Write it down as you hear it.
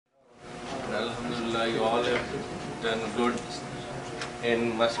Alhamdulillah, you all have done good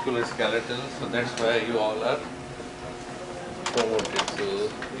in musculoskeletal, so that's why you all are promoted to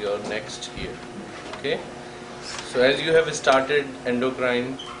your next year. Okay, so as you have started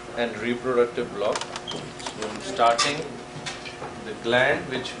endocrine and reproductive block, so I'm starting the gland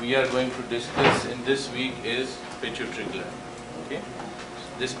which we are going to discuss in this week is pituitary gland. Okay,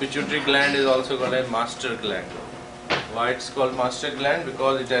 this pituitary gland is also called as master gland. Why it's called master gland?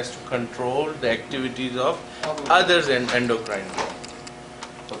 Because it has to control the activities of others and endocrine gland.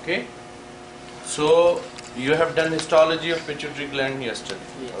 Okay, so you have done histology of pituitary gland yesterday.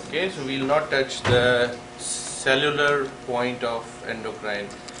 Yes. Okay, so we will not touch the cellular point of endocrine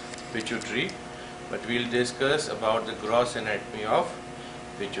pituitary, but we will discuss about the gross anatomy of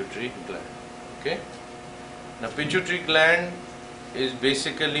pituitary gland. Okay, now pituitary gland is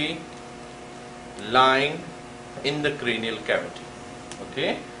basically lying in the cranial cavity.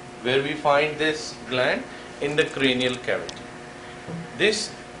 Okay, where we find this gland? In the cranial cavity.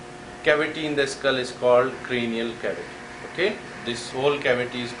 This cavity in the skull is called cranial cavity. Okay, this whole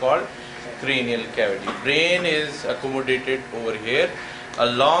cavity is called cranial cavity. Brain is accommodated over here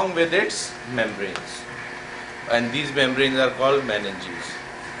along with its membranes, and these membranes are called meninges.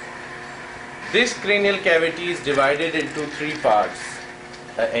 This cranial cavity is divided into three parts: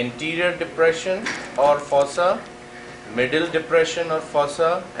 anterior depression or fossa, middle depression or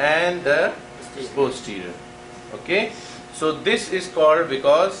fossa, and the posterior. Okay, so this is called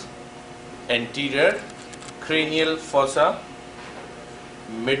because anterior cranial fossa,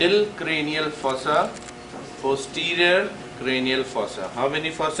 middle cranial fossa, posterior cranial fossa. How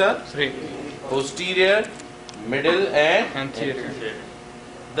many fossa? Three. Posterior, middle, and Anterior.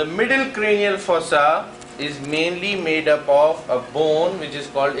 the middle cranial fossa is mainly made up of a bone which is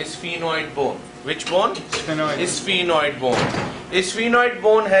called sphenoid bone. Which bone? Sphenoid. Sphenoid bone. Sphenoid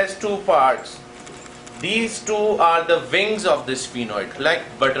bone has two parts. These two are the wings of the sphenoid, like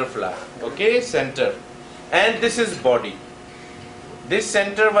butterfly. Okay, center. And this is body. This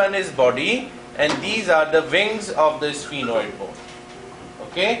center one is body, and these are the wings of the sphenoid bone.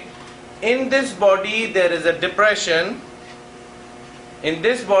 Okay. In this body there is a depression. In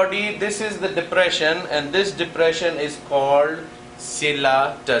this body, this is the depression, and this depression is called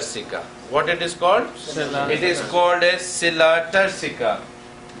sella turcica. What it is called? Sella. It is called as sella turcica.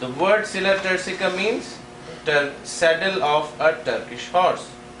 The word sella turcica means saddle of a Turkish horse.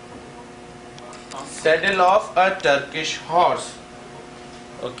 Saddle of a Turkish horse.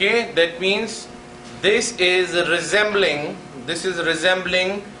 Okay, that means this is resembling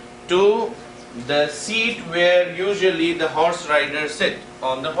to the seat where usually the horse rider sit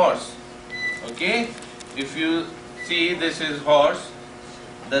on the horse. Okay, if you see, this is horse.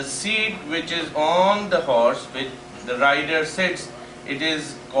 The seat which is on the horse, which the rider sits, it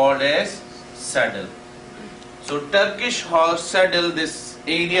is called as saddle. So Turkish horse saddle, this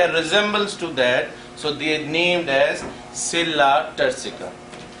area resembles to that, so they are named as sella turcica.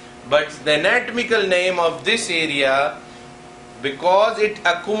 But the anatomical name of this area, because it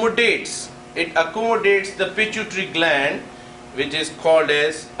accommodates the pituitary gland, which is called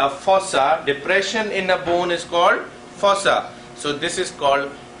as a fossa. Depression in a bone is called fossa. So this is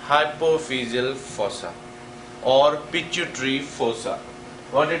called hypophyseal fossa or pituitary fossa.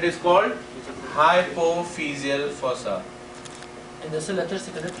 What it is called? Hypophyseal fossa. And the sella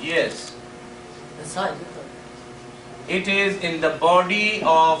turcica, Yes. inside. It is in the body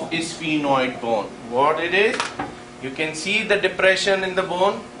of sphenoid bone. What it is? You can see the depression in the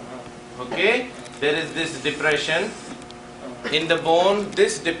bone. Okay, there is this depression in the bone.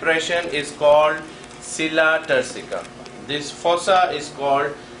 This depression is called sella turcica. This fossa is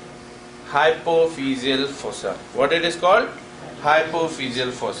called hypophyseal fossa. What it is called?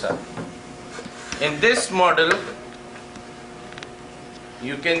 Hypophyseal fossa. In this model,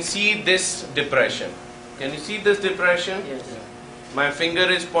 you can see this depression. Can you see this depression? Yes. My finger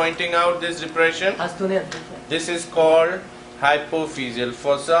is pointing out this depression. Has two names. This is called hypophyseal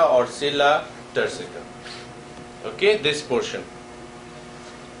fossa or sella turcica. Okay, this portion.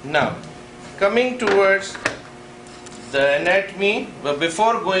 Now, coming towards the anatomy, but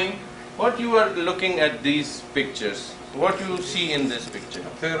before going, what you are looking at these pictures? What you see in this picture?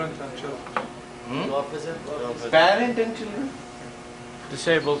 Parent and children. Parent and children?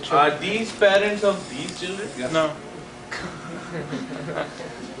 Disabled Are children. these parents of these children? No.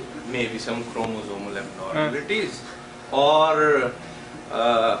 Maybe some chromosomal abnormalities or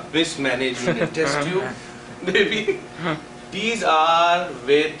mismanagement in test tube. Maybe. These are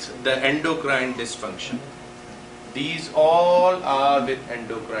with the endocrine dysfunction. These all are with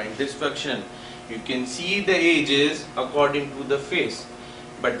endocrine dysfunction. You can see the ages according to the face.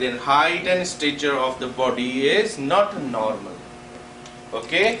 but their height and stature of the body is not normal.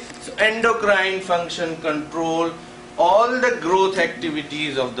 Okay, so endocrine function control all the growth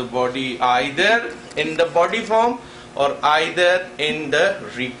activities of the body, either in the body form or either in the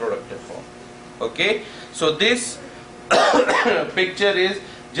reproductive form. Okay, so this picture is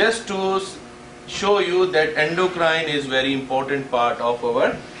just to show you that endocrine is very important part of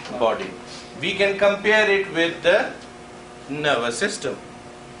our body. We can compare it with the nervous system.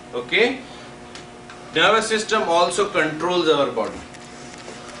 Okay, nervous system also controls our body,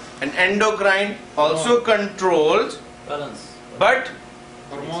 and endocrine also controls, balance. but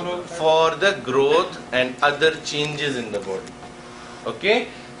for the growth and other changes in the body. Okay,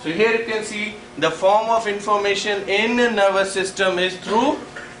 so here you can see the form of information in the nervous system is through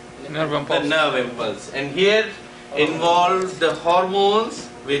Nerve the impulse. nerve impulse, and here involves the hormones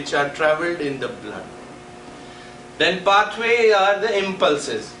which are traveled in the blood. Then pathway are the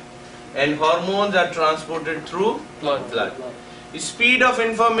impulses, and hormones are transported through blood. Speed of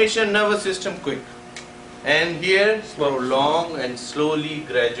information, nervous system quick, and here long and slowly,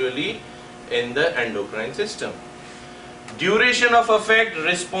 gradually in the endocrine system. Duration of effect,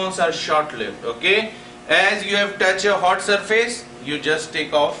 response are short-lived. Okay, as you have touched a hot surface, you just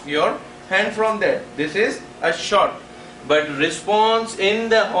take off your hand from there. This is a short, but response in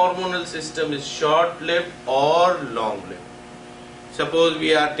the hormonal system is short-lived or long-lived. Suppose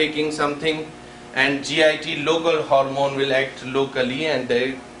we are taking something and GIT, local hormone, will act locally and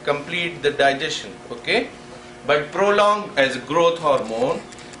they complete the digestion. Okay, but prolonged as growth hormone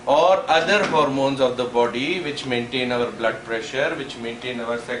or other hormones of the body which maintain our blood pressure, which maintain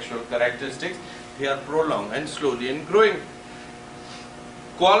our sexual characteristics, they are prolonged and slowly and growing.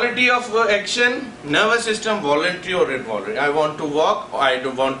 Quality of action, nervous system, voluntary or involuntary. I want to walk, I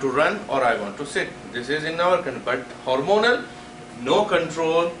don't want to run, or I want to sit. This is in our control. But hormonal, no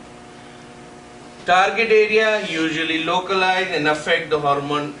control. Target area usually localize and affect the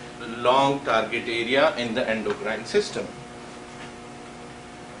hormone long target area in the endocrine system.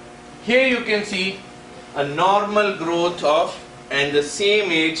 Here you can see a normal growth of and the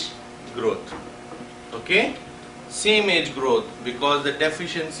same age growth. Okay, same age growth because the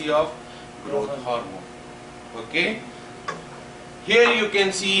deficiency of growth hormone. Okay, here you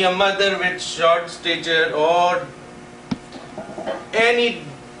can see a mother with short stature or any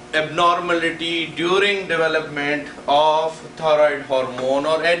abnormality during development of thyroid hormone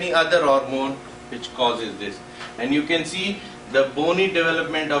or any other hormone which causes this, and you can see the bony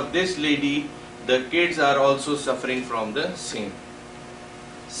development of this lady. The kids are also suffering from the same.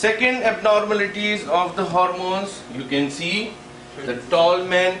 Second abnormalities of the hormones, you can see the tall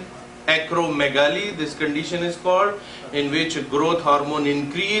man, acromegaly, this condition is called, in which growth hormone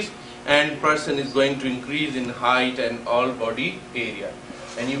increase and person is going to increase in height and all body area.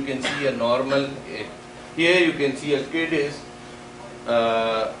 And you can see a normal, here you can see a kid is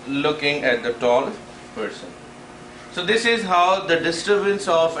looking at the tall person. So this is how the disturbance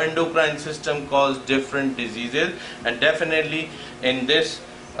of endocrine system cause different diseases, and definitely in this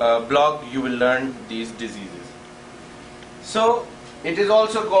blog you will learn these diseases. So it is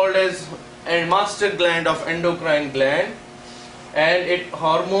also called as a master gland of endocrine gland, and it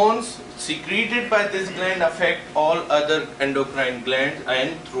hormones secreted by this gland affect all other endocrine glands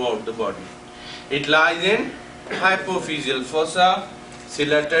and throughout the body. It lies in hypophyseal fossa,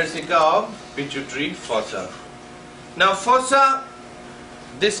 cilia turcica of pituitary fossa. Now fossa,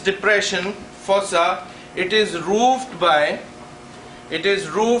 this depression, fossa, it is roofed by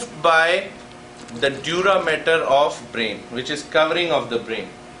the dura mater of brain, which is covering of the brain,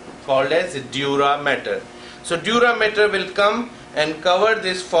 called as dura mater. So dura mater will come and cover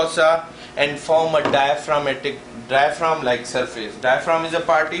this fossa and form a diaphragm-like surface. Diaphragm is a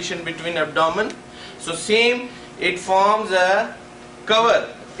partition between abdomen. So same, it forms a cover.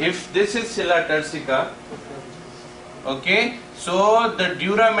 If this is cilia turcica, okay, so the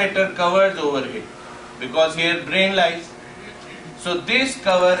dura mater covers over it because here brain lies. So this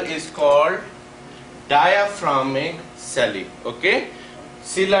cover is called diaphragmic celli. Okay,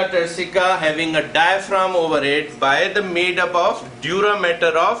 cilia turcica having a diaphragm over it by the made up of dura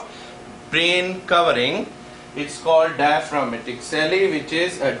mater of brain covering. It's called diaphragmatic celli, which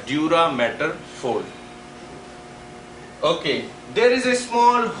is a dura mater fold. Okay, there is a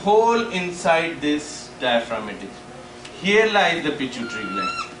small hole inside this diaphragmatic. Here lies the pituitary gland.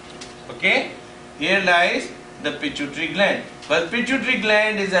 Okay, here lies the pituitary gland. But pituitary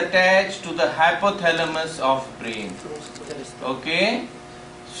gland is attached to the hypothalamus of brain. Okay,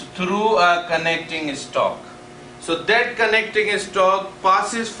 so through a connecting stalk. So that connecting stalk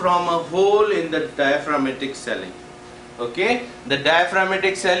passes from a hole in the diaphragmatic celli. Okay, the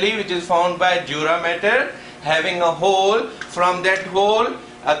diaphragmatic cilia, which is formed by dura mater, having a hole. From that hole,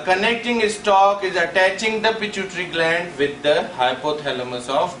 a connecting stalk is attaching the pituitary gland with the hypothalamus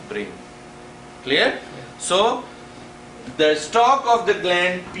of brain. Clear? So the stalk of the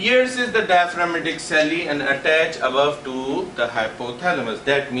gland pierces the diaphragmatic cilia and attach above to the hypothalamus.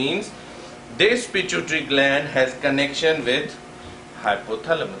 That means this pituitary gland has connection with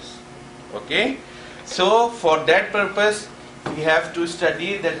hypothalamus. Okay, so for that purpose we have to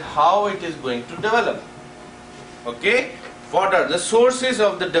study that how it is going to develop. Okay, what are the sources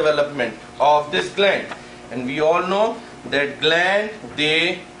of the development of this gland? And we all know that gland,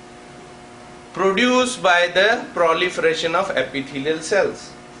 they produce by the proliferation of epithelial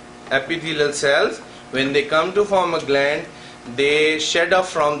cells. Epithelial cells, when they come to form a gland, they shed off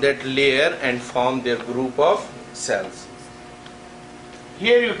from that layer and form their group of cells.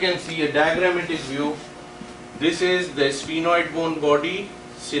 Here you can see a diagrammatic view. This is the sphenoid bone body,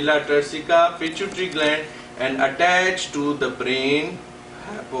 cilia turcica, pituitary gland, and attached to the brain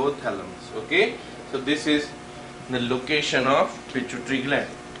hypothalamus. Okay, so this is the location of pituitary gland.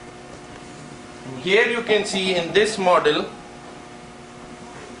 Here you can see in this model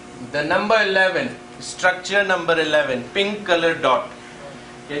the number 11, structure number 11, pink color dot.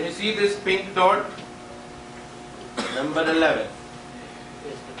 Can you see this pink dot? Number 11.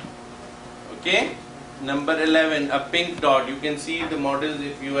 Okay, number 11, a pink dot. You can see the models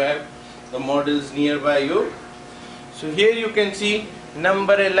if you have the models nearby you. So here you can see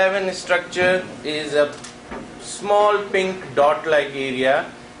number 11 structure is a small pink dot like area,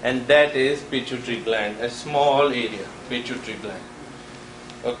 and that is pituitary gland, a small area, pituitary gland.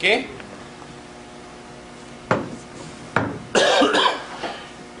 Okay.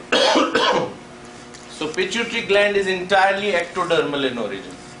 So pituitary gland is entirely ectodermal in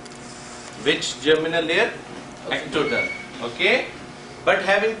origin. Which germinal layer? Ectoderm. Okay, but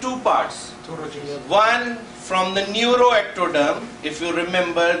having two parts. One from the neuroectoderm, if you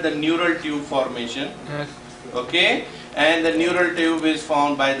remember the neural tube formation. Yes. Okay, and the neural tube is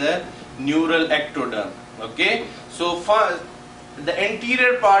formed by the neural ectoderm. Okay, so first the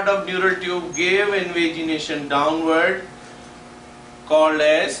anterior part of neural tube gave invagination downward, called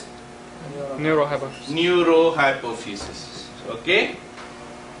as neurohypophysis. Okay,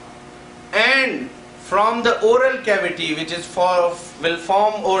 and from the oral cavity, which is will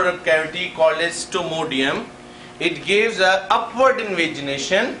form oral cavity called as stomodium, it gives a upward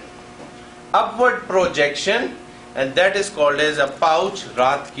invagination, upward projection, and that is called as a pouch,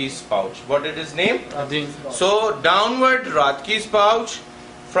 Rathke's pouch. What is its name? So downward Rathke's pouch,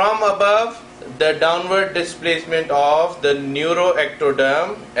 from above the downward displacement of the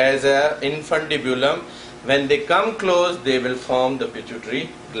neuroectoderm as a infundibulum. When they come close, they will form the pituitary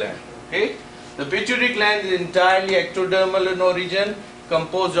gland. Okay, the pituitary gland is entirely ectodermal in origin,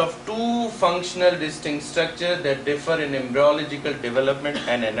 composed of two functional distinct structures that differ in embryological development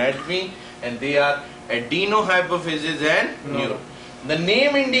and anatomy, and they are adenohypophysis and neuro. The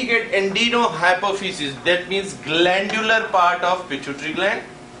name indicates adenohypophysis, that means glandular part of pituitary gland.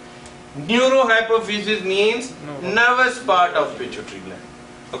 Neurohypophysis means nervous part of pituitary gland.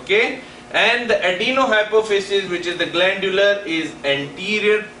 Okay, and the adenohypophysis, which is the glandular, is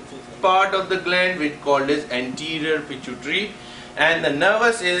anterior part of the gland, which called as anterior pituitary, and the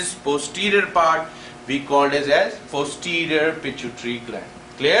nervous is posterior part, we called as posterior pituitary gland.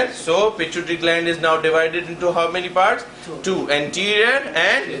 Clear? So pituitary gland is now divided into how many parts? Two, anterior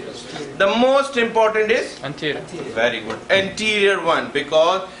and the most important is Anterior. very good, anterior one,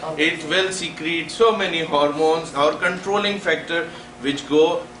 because it will secrete so many hormones or controlling factor which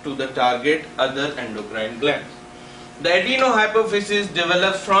go to the target other endocrine glands. The adenohypophysis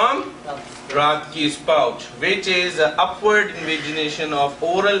develops from Rathke's pouch, which is an upward invagination of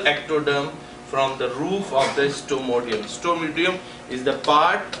oral ectoderm from the roof of the stomodium. Stomodium is the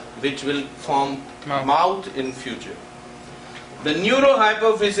part which will form mouth in future. The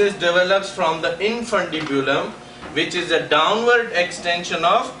neurohypophysis develops from the infundibulum, which is a downward extension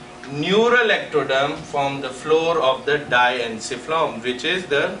of neural ectoderm from the floor of the diencephalon, which is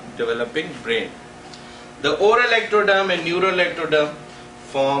the developing brain. The oral ectoderm and neural ectoderm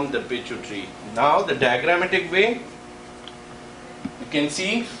form the pituitary. Now the diagrammatic way, you can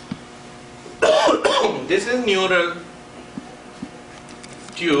see this is neural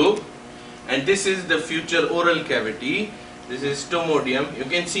tube and this is the future oral cavity. This is stomodium. You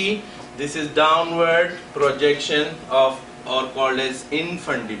can see this is downward projection of, or called as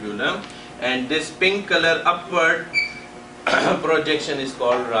infundibulum, and this pink color upward projection is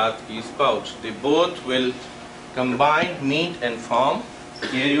called Rathke's pouch. They both will combine, meet and form.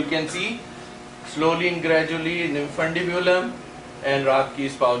 Here you can see slowly and gradually in infundibulum, and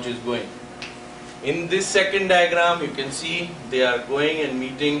Rathke's pouch is going. In this second diagram, you can see they are going and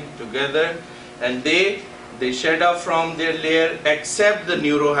meeting together, and they shed off from their layer except the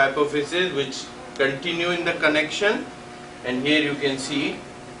neurohypophysis, which continue in the connection. And here you can see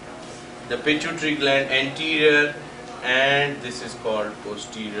the pituitary gland anterior, and this is called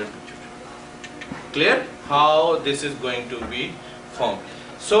posterior pituitary. Clear how this is going to be formed?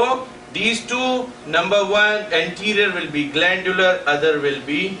 So these two, number one, anterior will be glandular, other will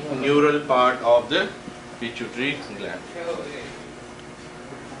be neural part of the pituitary gland.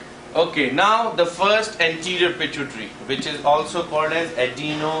 Okay, now the first anterior pituitary, which is also called as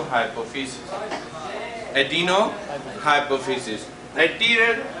adenohypophysis. Adenohypophysis.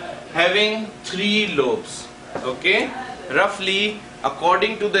 Anterior having 3 lobes. Okay, roughly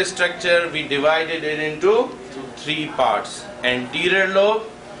according to the structure we divided it into 3 parts: anterior lobe,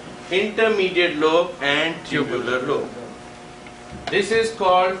 intermediate lobe, and tubular lobe. This is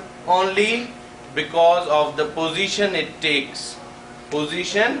called only because of the position it takes.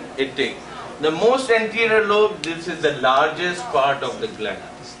 The most anterior lobe, this is the largest part of the gland.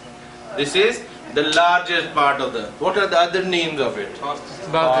 This is the largest part of the. What are the other names of it? Pars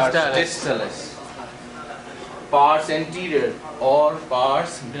distalis, pars anterior, or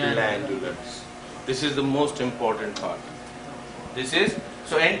pars glandularis. This is the most important part. This is.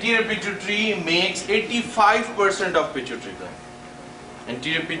 So anterior pituitary makes 85% of pituitary gland.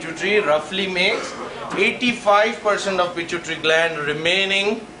 Anterior pituitary roughly makes 85% of pituitary gland.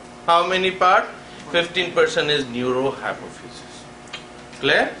 Remaining how many part? 15% is neurohypophysis.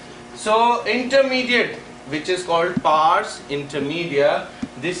 Clear? So intermediate, which is called pars intermedia,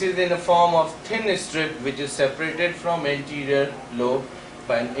 this is in a form of thin strip which is separated from anterior lobe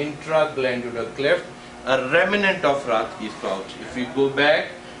by an intraglandular cleft, a remnant of Rathke's pouch. If we go back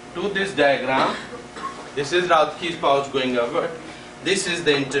to this diagram, this is Rathke's pouch going upward. This is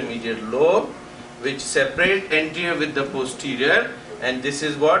the intermediate lobe which separate anterior with the posterior, and this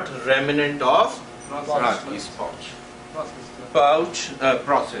is what? Remnant of Rathke's pouch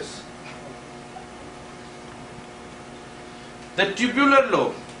process. The tubular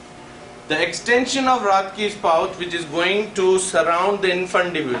lobe, the extension of Rathke's pouch, which is going to surround the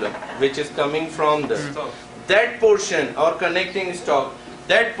infundibulum, which is coming from that portion or connecting stalk,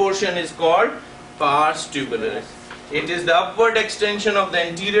 that portion is called pars tubularis. It is the upward extension of the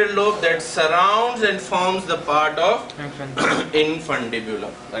anterior lobe that surrounds and forms the part of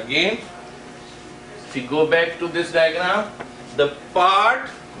infundibulum. Again, if we go back to this diagram, the part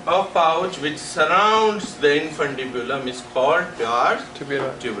of pouch which surrounds the infundibulum is called pars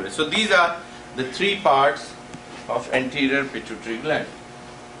tubularis. So these are the 3 parts of anterior pituitary gland.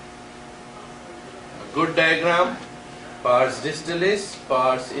 A good diagram: pars distalis,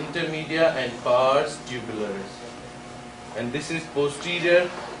 pars intermedia, and pars tubularis. And this is posterior,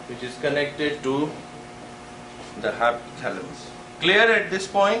 which is connected to the hypothalamus. Clear at this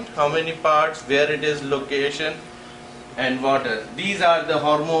point? How many parts, where it is location, and what are these? Are the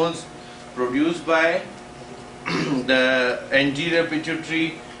hormones produced by the anterior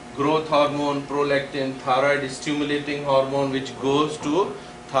pituitary: growth hormone, prolactin, thyroid stimulating hormone which goes to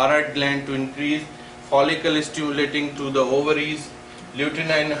thyroid gland to increase, follicle stimulating to the ovaries,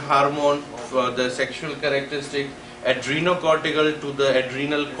 luteinizing hormone for the sexual characteristic, adrenocortical to the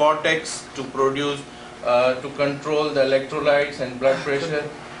adrenal cortex to produce to control the electrolytes and blood pressure,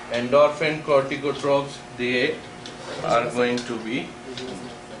 endorphin, corticotropes, they are going to be.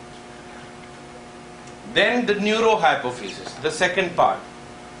 Then the neurohypophysis, the second part.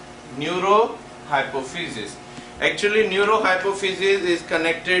 Neurohypophysis. Actually, neurohypophysis is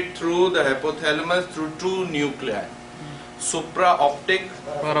connected through the hypothalamus through 2 nuclei, supraoptic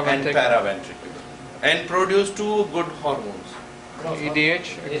and paraventricular, and produce 2 good hormones, ADH,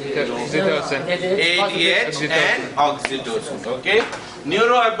 oxytocin. ADH and oxytocin. Okay,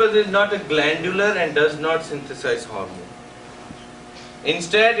 neurohypophysis is not a glandular and does not synthesize hormone.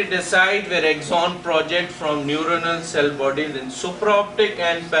 Instead, it is site where axon project from neuronal cell bodies in supraoptic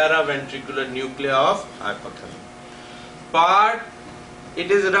and paraventricular nuclei of hypothalamus. Part,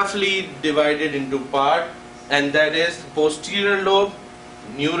 it is roughly divided into part, and that is posterior lobe,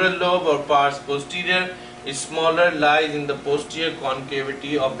 neural lobe or pars posterior is smaller, lies in the posterior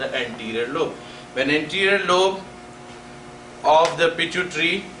concavity of the anterior lobe. When anterior lobe of the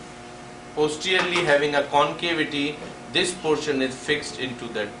pituitary posteriorly having a concavity, this portion is fixed into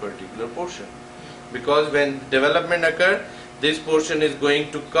that particular portion, because when development occurs, this portion is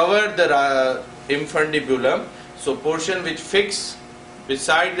going to cover the infundibulum. So portion which fix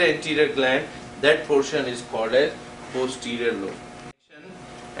beside the anterior gland, that portion is called as posterior lobe.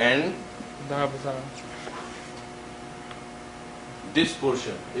 And This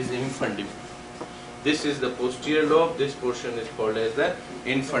portion is infundibular. This is the posterior lobe. This portion is called as the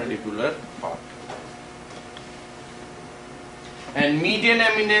infundibular part. And median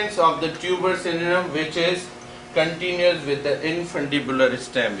eminence of the tuber cinerum, which is continuous with the infundibular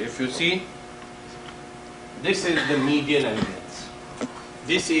stem. If you see, this is the median eminence.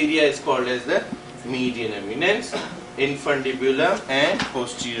 This area is called as the median eminence, infundibular and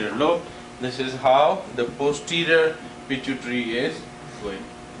posterior lobe. This is how the posterior pituitary is going.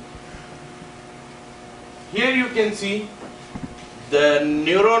 Here you can see the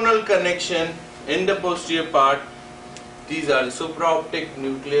neuronal connection in the posterior part. These are supraoptic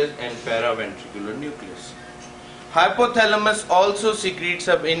nucleus and paraventricular nucleus. Hypothalamus also secretes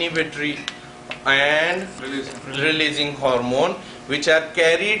sub-inhibitory and releasing hormone, which are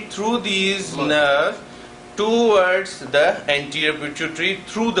carried through these nerves towards the anterior pituitary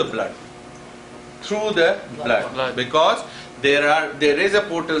through the blood. Because there is a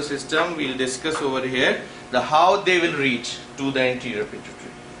portal system. We'll discuss over here how they will reach to the anterior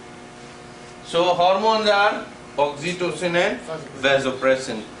pituitary. So hormones are oxytocin and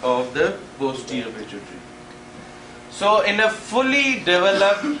vasopressin of the posterior pituitary. So in a fully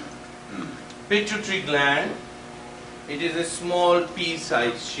developed pituitary gland, it is a small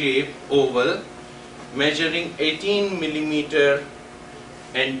pea-sized shape, oval, measuring 18 millimeter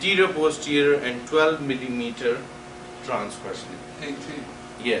anterior posterior and 12 millimeter transversely. 18.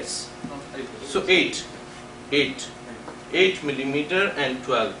 Yes. Not 8. So 8 millimeter and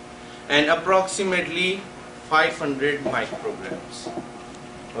 12, and approximately 500 micrograms.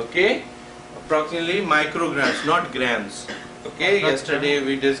 Okay, approximately micrograms, not grams. Okay, yesterday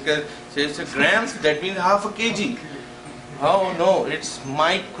we discussed, so it's a grams, that means half a kg. Oh no, it's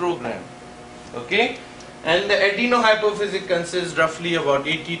microgram. Okay, and the adenohypophysis consists roughly about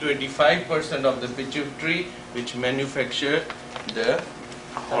 80 to 85% of the pituitary, which manufacture the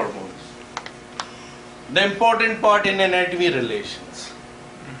hormones. The important part in anatomy, relations.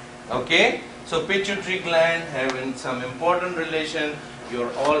 Okay, so pituitary gland having some important relation. Your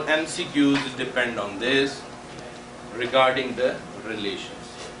all MCQs depend on this regarding the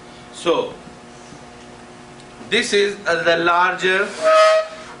relations. So this is the larger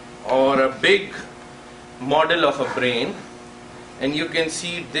or a big model of a brain, and you can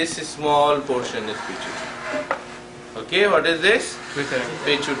see this small portion is pituitary. Okay, what is this?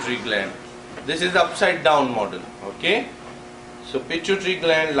 Pituitary gland. This is the upside down model. Okay, so pituitary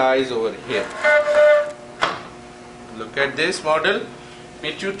gland lies over here. Look at this model.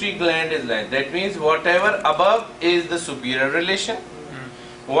 Pituitary gland is like that, means whatever above is the superior relation,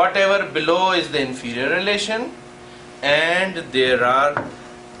 whatever below is the inferior relation, and there are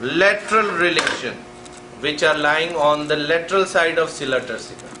lateral relation which are lying on the lateral side of cilia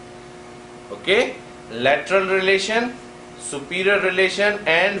turcica. Okay, lateral relation, superior relation,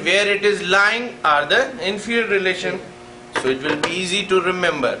 and where it is lying are the inferior relation. So it will be easy to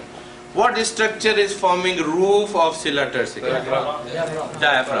remember. What structure is forming roof of cilia turcica?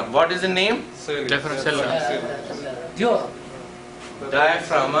 Diaphragm. What is the name? Diaphragm cella.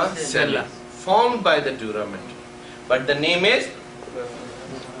 Diaphragm cella, formed by the duramen. But the name is?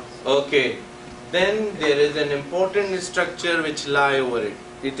 Okay. Then there is an important structure which lie over it.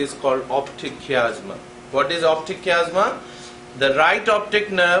 It is called optic chiasma. What is optic chiasma? The right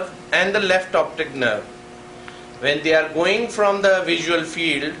optic nerve and the left optic nerve, when they are going from the visual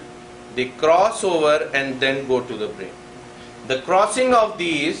field, they cross over and then go to the brain. The crossing of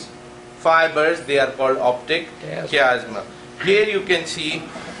these fibers, they are called optic chiasma. Here you can see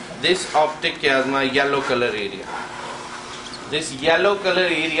this optic chiasma, yellow color area. This yellow color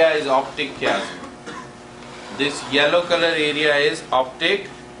area is optic chiasma. This yellow color area is optic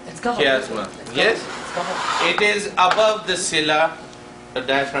chiasma. Yes? It is above the cilia, the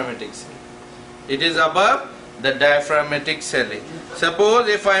diaphragmatic cell. It is above the diaphragmatic celli. Suppose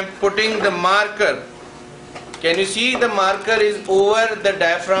if I am putting the marker, can you see the marker is over the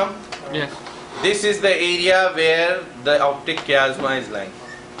diaphragm? Yes. This is the area where the optic chiasma is lying.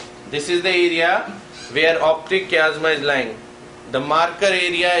 This is the area where optic chiasma is lying. The marker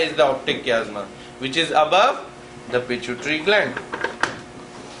area is the optic chiasma, which is above the pituitary gland.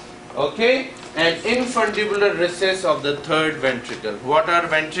 Okay, and infundibular recess of the third ventricle. What are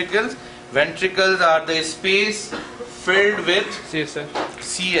ventricles? Ventricles are the space filled with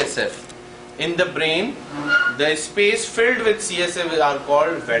CSF. In the brain, the space filled with CSF are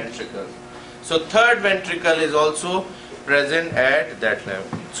called ventricles. So third ventricle is also present at that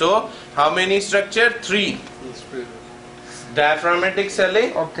level. So how many structure? 3. Diaphragmatic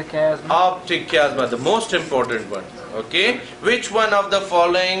celli, Optic chiasma. optic chiasma, the most important one. Okay, which one of the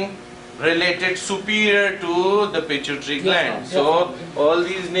following related superior to the pituitary gland. So all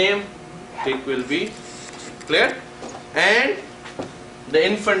these name tick will be clear. And the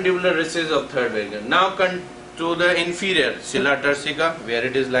infundibular recess of third ventricle. Now come to the inferior scylla turcica, where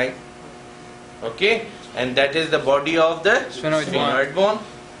it is lying. Okay, and that is the body of the sphenoid bone.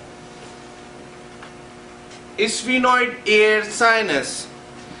 Sphenoid air sinus.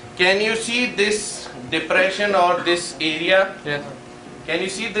 Can you see this depression or this area? Yes. Can you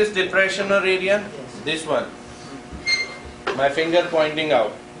see this depression or area? Yes. This one. My finger pointing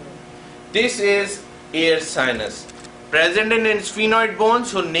out. This is air sinus. Present in sphenoid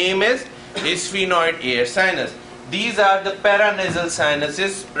bones, whose name is sphenoid air sinus. These are the paranasal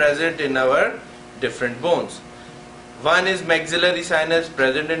sinuses present in our different bones. One is maxillary sinus,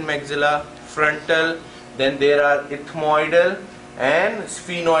 present in maxilla, frontal. Then there are ethmoidal and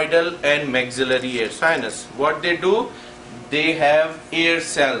sphenoidal and maxillary air sinus. What they do? They have air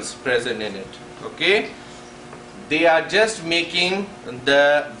cells present in it. Okay? They are just making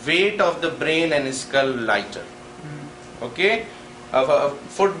the weight of the brain and skull lighter. Okay? A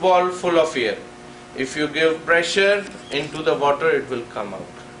football full of air. If you give pressure into the water, it will come out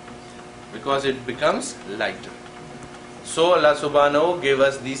because it becomes lighter. So Allah subhanahu gave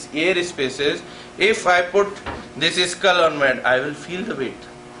us these air spaces. If I put this skull on my head, I will feel the weight.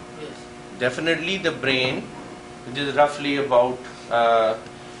 Yes. Definitely the brain, which is roughly about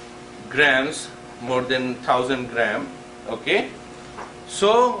grams, more than 1000 gram. Okay,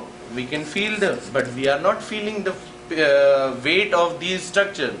 so we can feel but we are not feeling the weight of these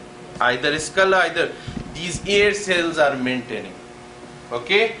structures, either skull, either these air cells are maintaining.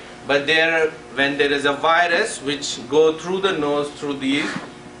 Okay, but when there is a virus which go through the nose through these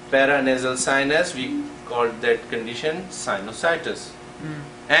paranasal sinus, we call that condition sinusitis.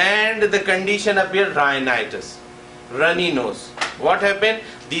 And the condition appear rhinitis, runny nose. What happened?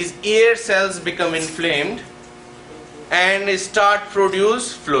 These air cells become inflamed and start producing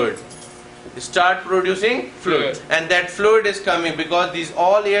fluid, and that fluid is coming because these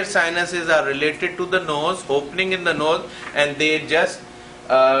all air sinuses are related to the nose, opening in the nose, and they just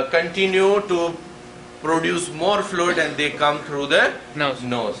continue to produce more fluid, and they come through the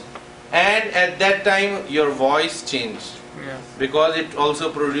nose. And at that time your voice changed, because it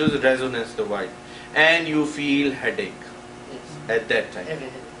also produces resonance, the white, and you feel headache at that time.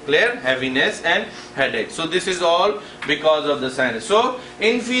 Clear? Heaviness and headache. So this is all because of the sinus. So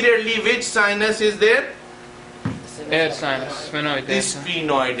inferiorly, which sinus is there? Air sinus.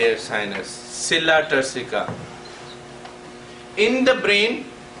 Sphenoid air sinus, scylla turcica. In the brain,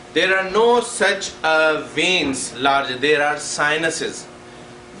 there are no such veins large. There are sinuses,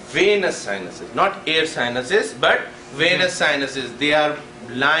 venous sinuses, not air sinuses, but venous sinuses. They are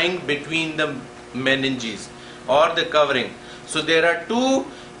lying between the meninges or the covering. So there are two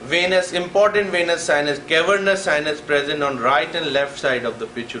important venous sinus, cavernous sinus present on right and left side of the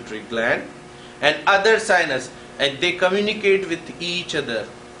pituitary gland, and other sinus, and they communicate with each other.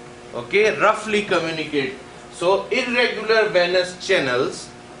 Okay, roughly communicate. So irregular venous channels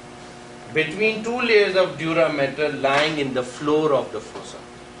between two layers of dura mater lying in the floor of the fossa.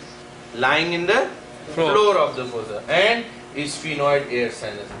 Lying in the floor of the fossa, and sphenoid air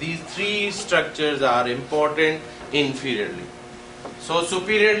sinus. These three structures are important inferiorly. So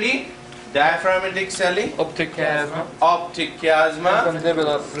superiorly, diaphragmatic celli, Optic chiasma.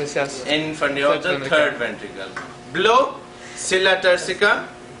 infundibular recess. infundibular of the third ventricle. Below, scylla turcica,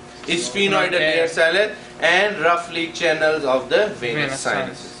 sphenoidal air sinus, and roughly channels of the venous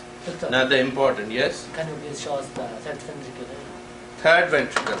sinuses. Now the important, yes? Can you please show us the third ventricle? Third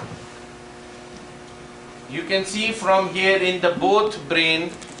ventricle. You can see from here in the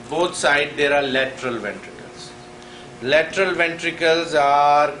both sides there are lateral ventricles. Lateral ventricles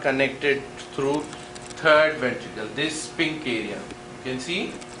are connected through third ventricle, this pink area. You can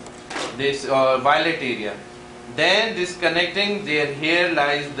see this violet area. Then this connecting there, here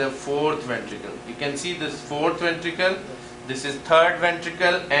lies the fourth ventricle. You can see this fourth ventricle. This is third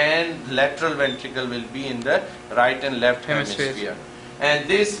ventricle, and lateral ventricle will be in the right and left hemisphere. And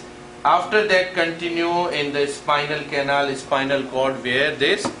this, after that, continue in the spinal canal, spinal cord, where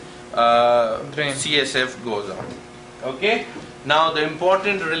this CSF goes on. Okay. Now the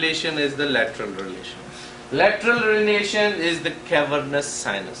important relation is the lateral relation. Lateral relation is the cavernous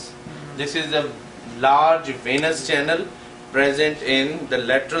sinus. This is a large venous channel present in the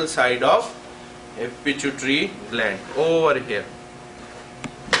lateral side of a pituitary gland, over here.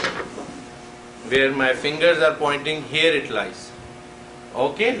 Where my fingers are pointing, here it lies.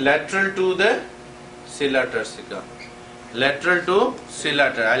 Okay, lateral to the scylla turcica. Lateral to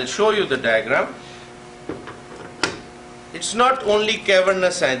scylla turcica. I'll show you the diagram. it's not only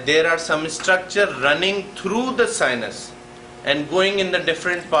cavernous sinus. There are some structure running through the sinus and going in the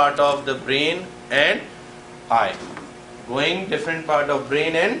different part of the brain and eye. Going different part of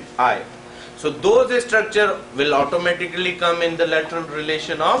brain and eye. So those structure will automatically come in the lateral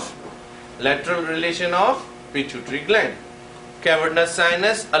relation of pituitary gland. Cavernous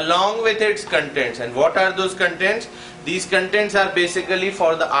sinus along with its contents. And what are those contents? These contents are basically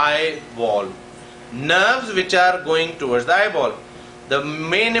for the eyeball. Nerves which are going towards the eyeball. The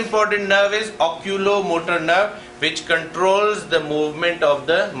main important nerve is oculomotor nerve, which controls the movement of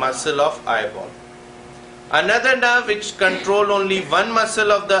the muscle of eyeball. Another nerve which controls only one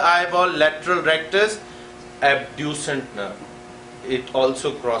muscle of the eyeball, lateral rectus, abducent nerve. It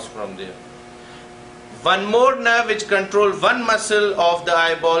also crosses from there. One more nerve which controls one muscle of the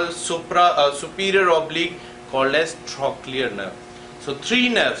eyeball, superior oblique, called as trochlear nerve. So three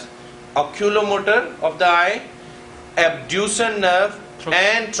nerves: oculomotor of the eye, abducent nerve,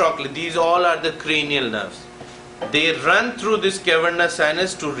 and trochlear. These all are the cranial nerves. They run through this cavernous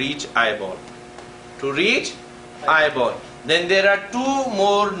sinus to reach eyeball. Then there are two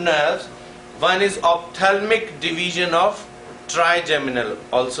more nerves. One is ophthalmic division of trigeminal,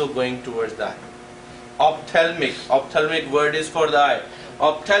 also going towards the eye. Ophthalmic word is for the eye.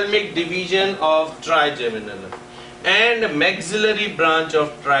 Ophthalmic division of trigeminal and maxillary branch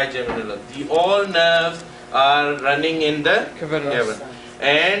of trigeminal. The all nerves are running in the cavern.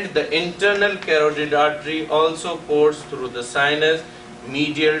 And the internal carotid artery also courses through the sinus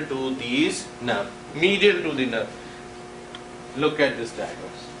medial to these nerves. Medial to the nerve. Look at this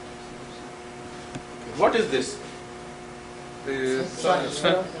diagram. What is this?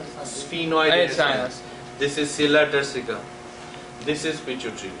 Sphenoid sinus. This is sella turcica. This is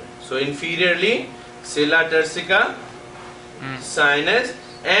pituitary. So inferiorly, sella turcica, sinus,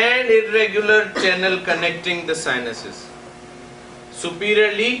 and irregular channel connecting the sinuses.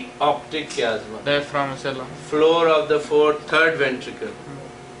 Superiorly, optic chiasma. Diaphragm cella. Floor of the third ventricle.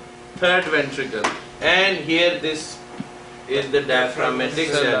 And here this is the diaphragmatic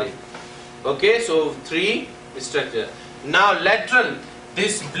cella. Okay, so three structure. Now lateral,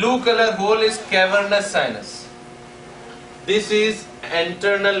 this blue color hole is cavernous sinus. This is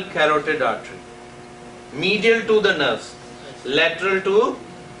internal carotid artery. Medial to the nerves, lateral to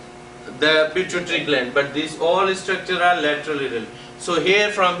the pituitary gland, but these all structure are laterally related. So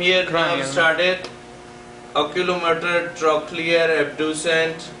here from here nerve started, oculomotor, trochlear,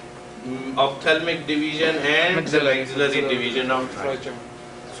 abducent, ophthalmic division, and the maxillary division of trigeminal.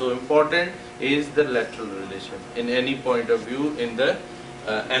 So important is the lateral relation in any point of view in the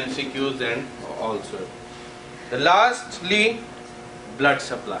MCQs and also. The lastly, blood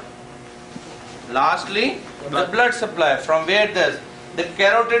supply. The blood supply. From where does the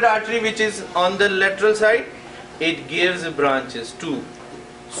carotid artery, which is on the lateral side, it gives branches to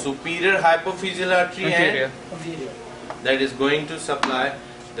superior hypophyseal artery and that is going to supply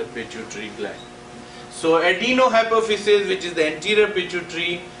the pituitary gland. So adenohypophysis, which is the anterior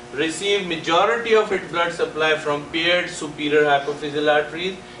pituitary, receive majority of its blood supply from paired superior hypophyseal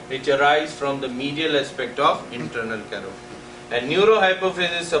arteries, which arise from the medial aspect of internal carotid. And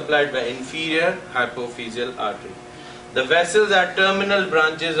neurohypophysis is supplied by inferior hypophyseal artery. The vessels are terminal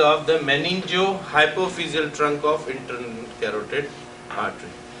branches of the meningohypophyseal trunk of internal carotid artery.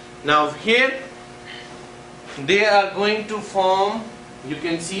 Now here they are going to form, you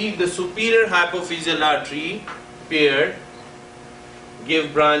can see the superior hypophyseal artery paired,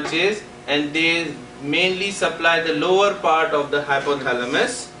 give branches, and they mainly supply the lower part of the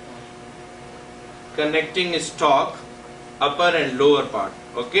hypothalamus, connecting stalk, upper and lower part,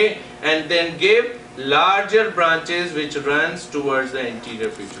 okay, and then give larger branches which runs towards the anterior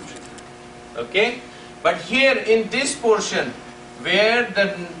pituitary, okay. But here in this portion where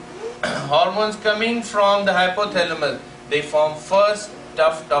the hormones coming from the hypothalamus, they form first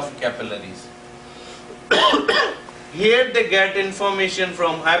tuft capillaries. Here they get information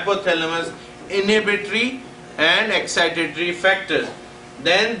from hypothalamus, inhibitory and excitatory factors.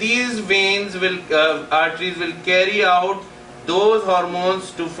 Then these veins will, arteries will carry out those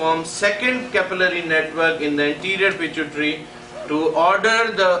hormones to form second capillary network in the anterior pituitary to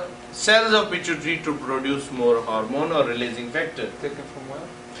order the cells of pituitary to produce more hormone or releasing factor. Taken from where?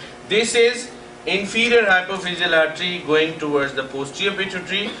 This is inferior hypophyseal artery going towards the posterior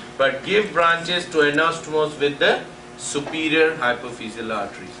pituitary, but give branches to anastomose with the superior hypophyseal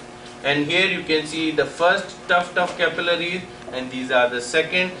arteries. And here you can see the first tuft of capillaries, and these are the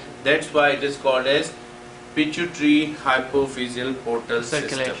second. That's why it is called as pituitary hypophyseal portal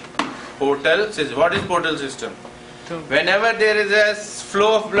system. Portal system. What is portal system? Whenever there is a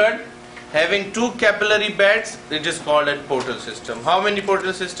flow of blood, having two capillary beds, it is called a portal system. How many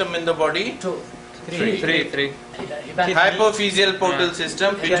portal system in the body? Two. Three. Hypophyseal portal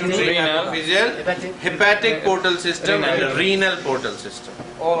system, pituitary Renal. hypophyseal, hepatic portal system, and renal portal system.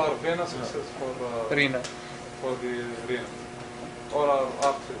 All are venous except for Renal. the renal. All are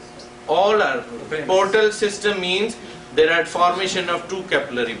arteries. All are portal system means there are formation of two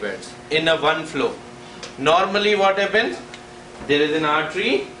capillary beds in a one flow. Normally what happens? There is an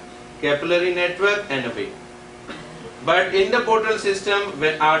artery, capillary network and a vein. But in the portal system,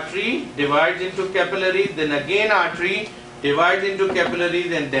 when artery divides into capillaries, then again artery divides into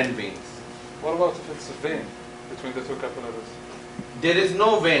capillaries and then veins. What about if it's a vein between the two capillaries? There is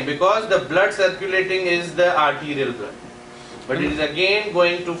no vein because the blood circulating is the arterial blood. But it is again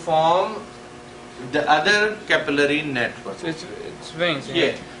going to form the other capillary network. It's veins.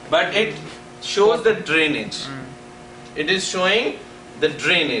 Yeah, but it shows the drainage. It is showing the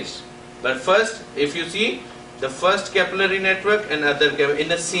drainage. But first, if you see, the first capillary network and other in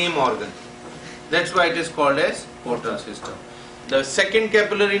the same organ. That's why it is called as portal system. The second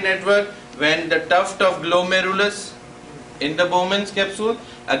capillary network, when the tuft of glomerulus in the Bowman's capsule,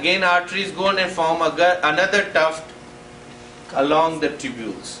 again arteries go on and form another tuft along the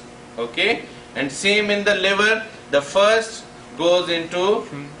tubules. Okay, and same in the liver. The first goes into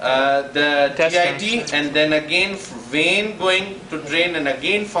the TIT, and then again vein going to drain and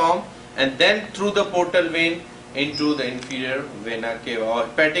again form, and then through the portal vein into the inferior vena cava, or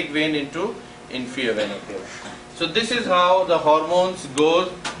hepatic vein into inferior vena cava. So this is how the hormones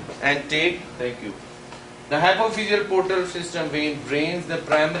goes and take. Thank you. The hypophyseal portal system vein drains the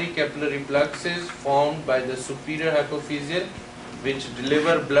primary capillary fluxes formed by the superior hypophyseal, which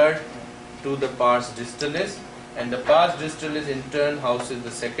deliver blood to the pars distalis, and the pars distalis in turn houses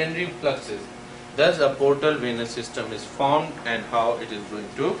the secondary fluxes. Thus a portal venous system is formed, and how it is going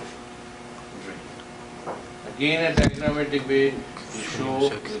to drain. Again a diagrammatic way to show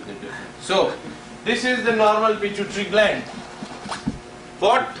the difference. So this is the normal pituitary gland.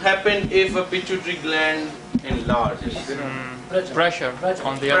 What happens if a pituitary gland enlarges? Pressure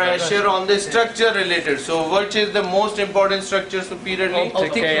on the Pressure on the structure related. So which is the most important structure superiorly?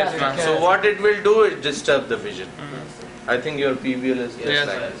 So what it will do is disturb the vision. I think your PBL is just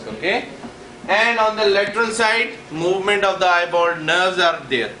like this, okay? And on the lateral side, movement of the eyeball, nerves are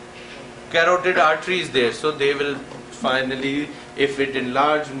there. Carotid artery is there, so they will finally, if it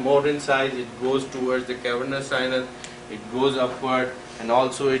enlarges more in size, it goes towards the cavernous sinus, it goes upward, and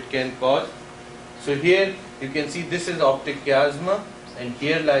also it can cause. So here you can see this is optic chiasma, and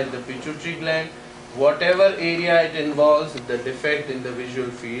here lies the pituitary gland. Whatever area it involves, the defect in the visual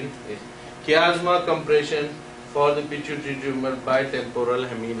field is chiasma compression for the pituitary tumor by temporal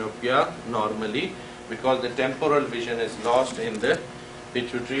hemianopia normally, because the temporal vision is lost in the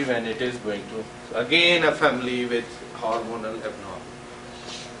pituitary when it is going to. So again a family with hormonal abnormal.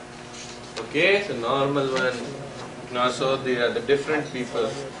 Okay, so normal one. Now so they are the different people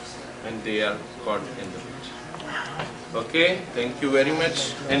and they are caught in the picture. Okay, thank you very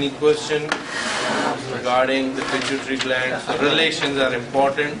much. Any question regarding the pituitary gland? So relations are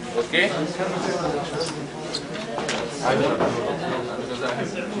important. Okay. I don't know because I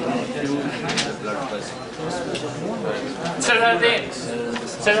have the blood pressure.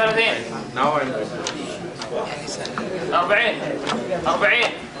 Now I'm going to. 45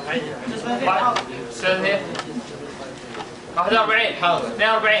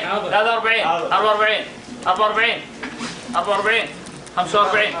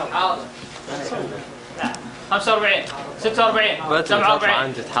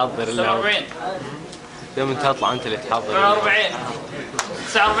 يوم تطلع انت اللي تحضر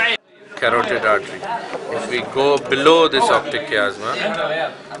 49 carotid artery. If we go below this optic chiasma,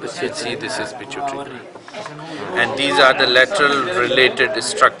 you should see this is pituitary gland. And these are the lateral related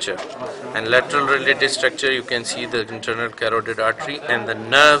structure. And lateral related structure, you can see the internal carotid artery and the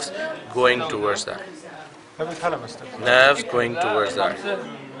nerves going towards that. Nerves going towards that.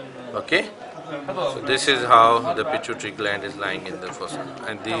 Okay? So this is how the pituitary gland is lying in the fossa.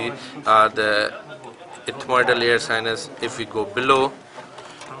 And these are the ethmoidal air sinus. If we go below,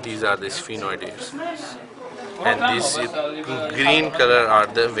 these are the sphenoid air sinus. And this green color are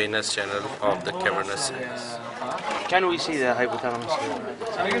the venous channel of the cavernous sinus. Can we see the hypothalamus?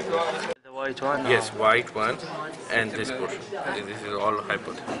 The white one? Yes, white one and this portion. This is all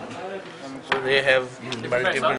hypothalamus. So they have multiple